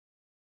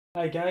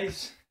Hi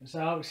guys, it's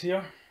Alex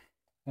here,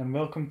 and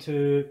welcome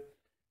to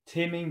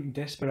Taming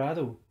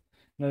Desperado.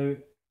 Now,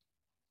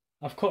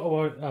 I've caught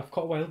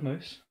a wild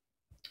mouse,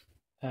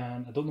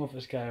 and I don't know if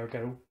it's guy or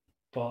girl,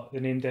 but the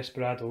name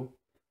Desperado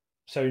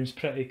sounds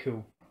pretty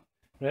cool,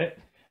 right?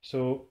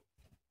 So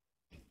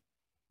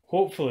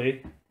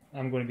hopefully,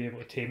 I'm going to be able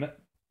to tame it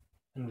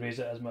and raise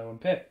it as my own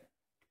pet.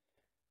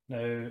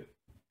 Now,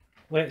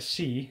 let's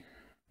see.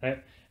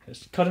 Right,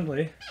 it's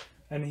currently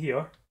in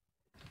here,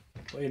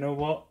 but you know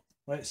what?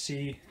 Let's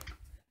see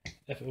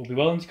if it will be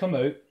willing to come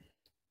out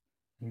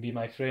and be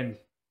my friend.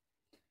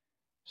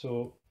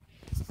 So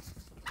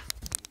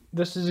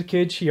this is a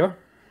cage here.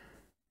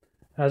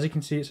 As you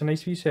can see, it's a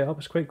nice wee setup.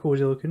 It's quite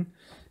cosy looking.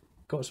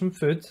 Got some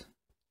food,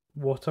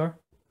 water,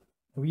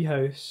 a wee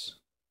house,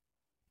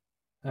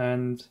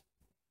 and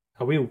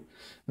a wheel.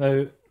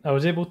 Now, I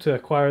was able to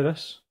acquire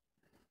this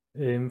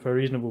for a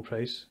reasonable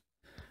price.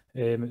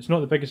 It's not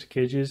the biggest of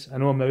cages. I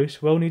know a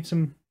mouse will need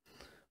some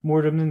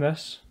more room than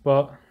this,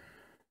 but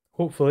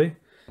hopefully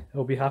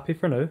it'll be happy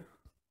for now.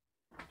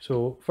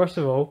 So first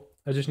of all,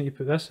 I just need to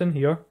put this in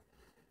here,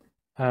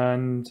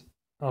 and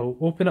I'll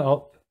open it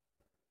up,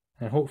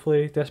 and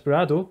hopefully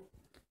Desperado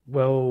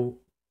will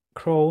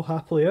crawl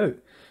happily out.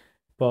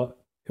 But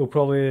he'll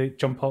probably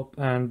jump up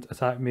and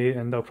attack me,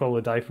 and I'll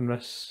probably die from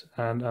this,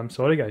 and I'm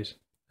sorry guys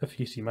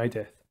if you see my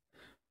death.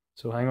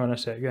 So hang on a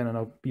second and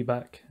I'll be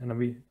back in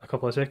a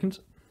couple of seconds.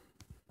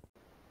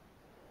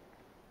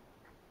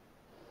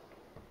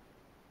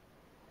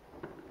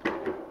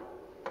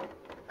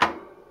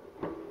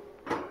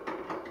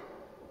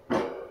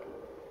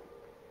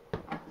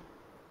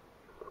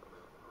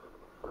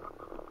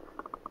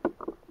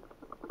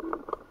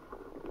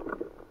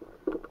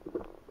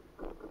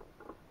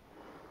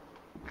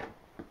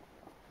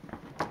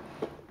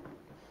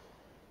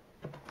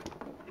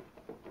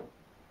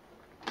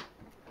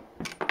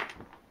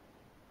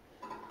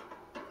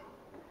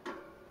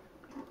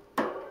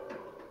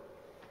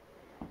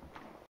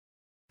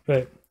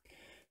 Right,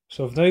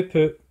 so I've now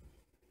put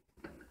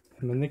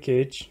him in the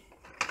cage.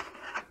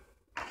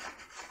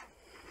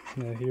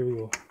 Now here we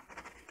go.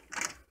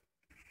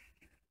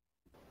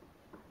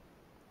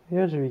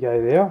 Here's a wee guy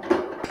there.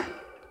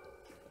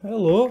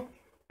 Hello.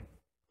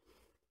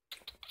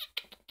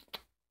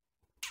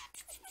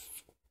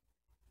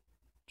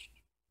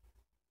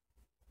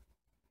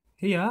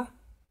 Here's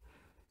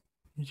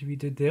a wee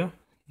dude there.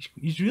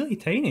 He's really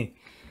tiny.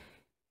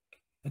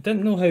 I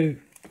didn't know how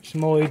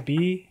small he'd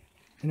be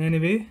in any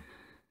way,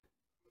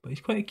 but he's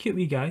quite a cute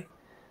wee guy.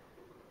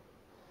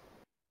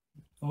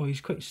 Oh, he's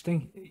quite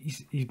stinky.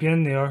 He's been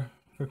in there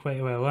for quite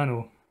a while, I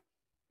know.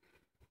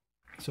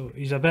 So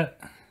he's a bit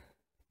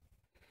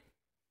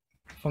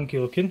funky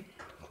looking.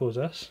 Close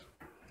this.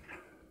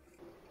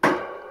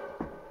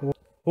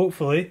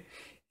 Hopefully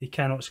he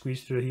cannot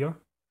squeeze through here.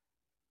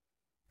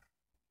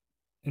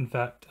 In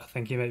fact, I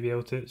think he might be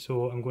able to,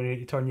 so I'm going to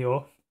need to turn you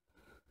off.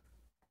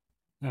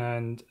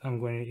 And I'm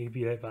going to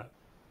be right back.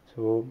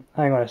 So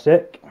hang on a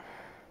sec.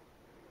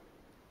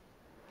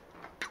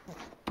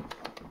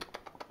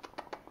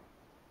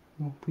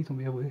 No, please don't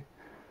be able to.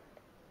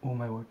 Oh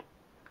my word.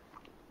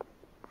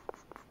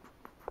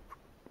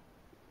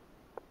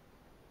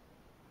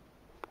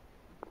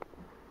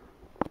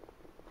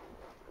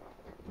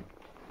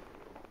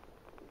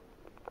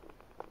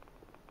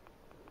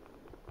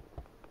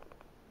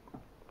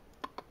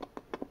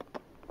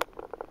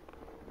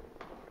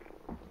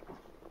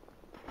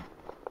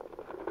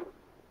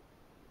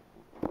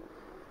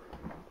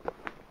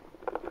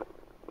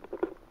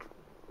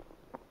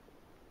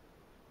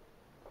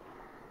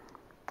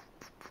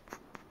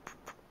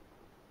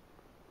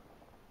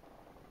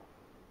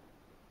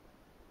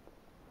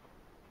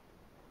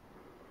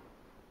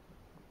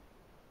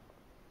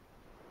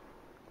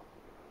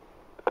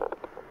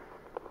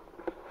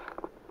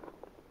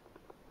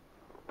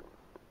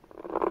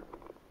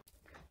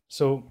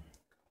 So,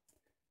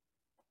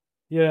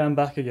 yeah, I'm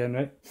back again,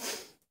 right?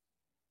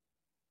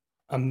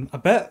 I'm a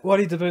bit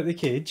worried about the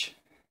cage.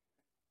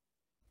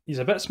 He's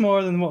a bit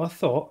smaller than what I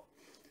thought.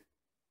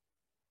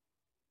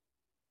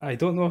 I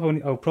don't know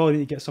if I'll probably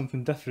need to get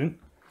something different,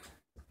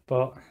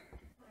 but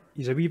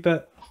he's a wee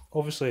bit,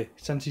 obviously,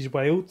 since he's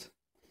wild,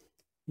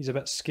 he's a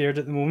bit scared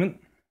at the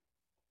moment.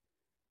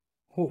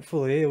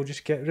 Hopefully he'll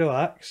just get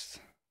relaxed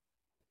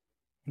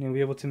and he'll be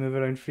able to move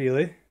around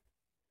freely.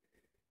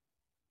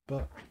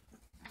 But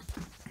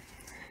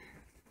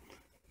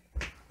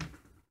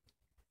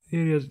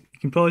there he is. You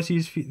can probably see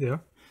his feet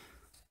there.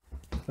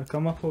 If I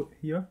come up out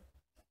here,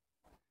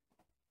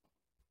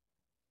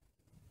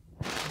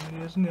 there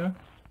he is in there.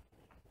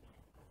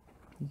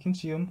 You can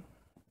see him.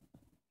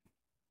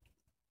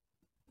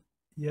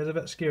 He is a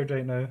bit scared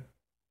right now.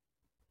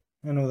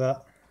 I know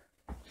that.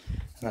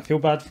 And I feel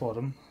bad for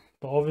him.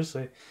 But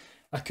obviously,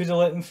 I could have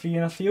let him free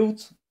in a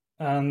field,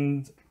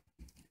 and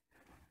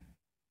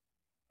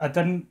I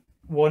didn't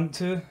want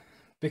to,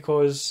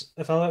 because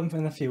if I let him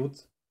in a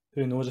field,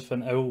 who knows if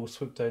an owl will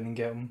swoop down and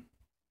get him.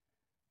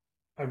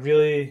 I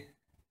really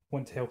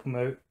want to help him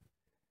out.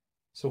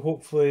 So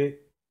hopefully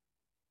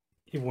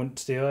he won't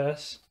stay like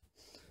this.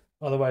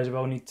 Otherwise I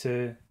will need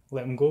to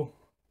let him go.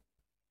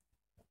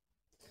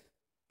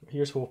 But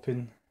here's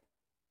hoping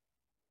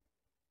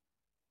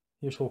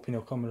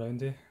he'll come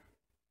around, eh?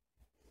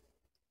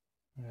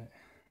 Right.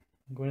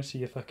 I'm going to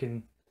see if I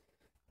can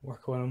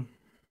work on him.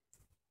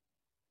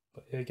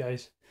 But yeah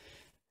guys,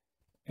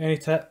 any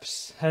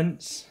tips,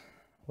 hints,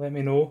 let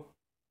me know.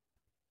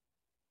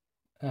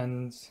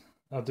 And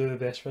I'll do the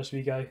best for this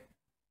wee guy.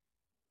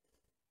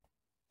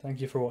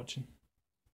 Thank you for watching.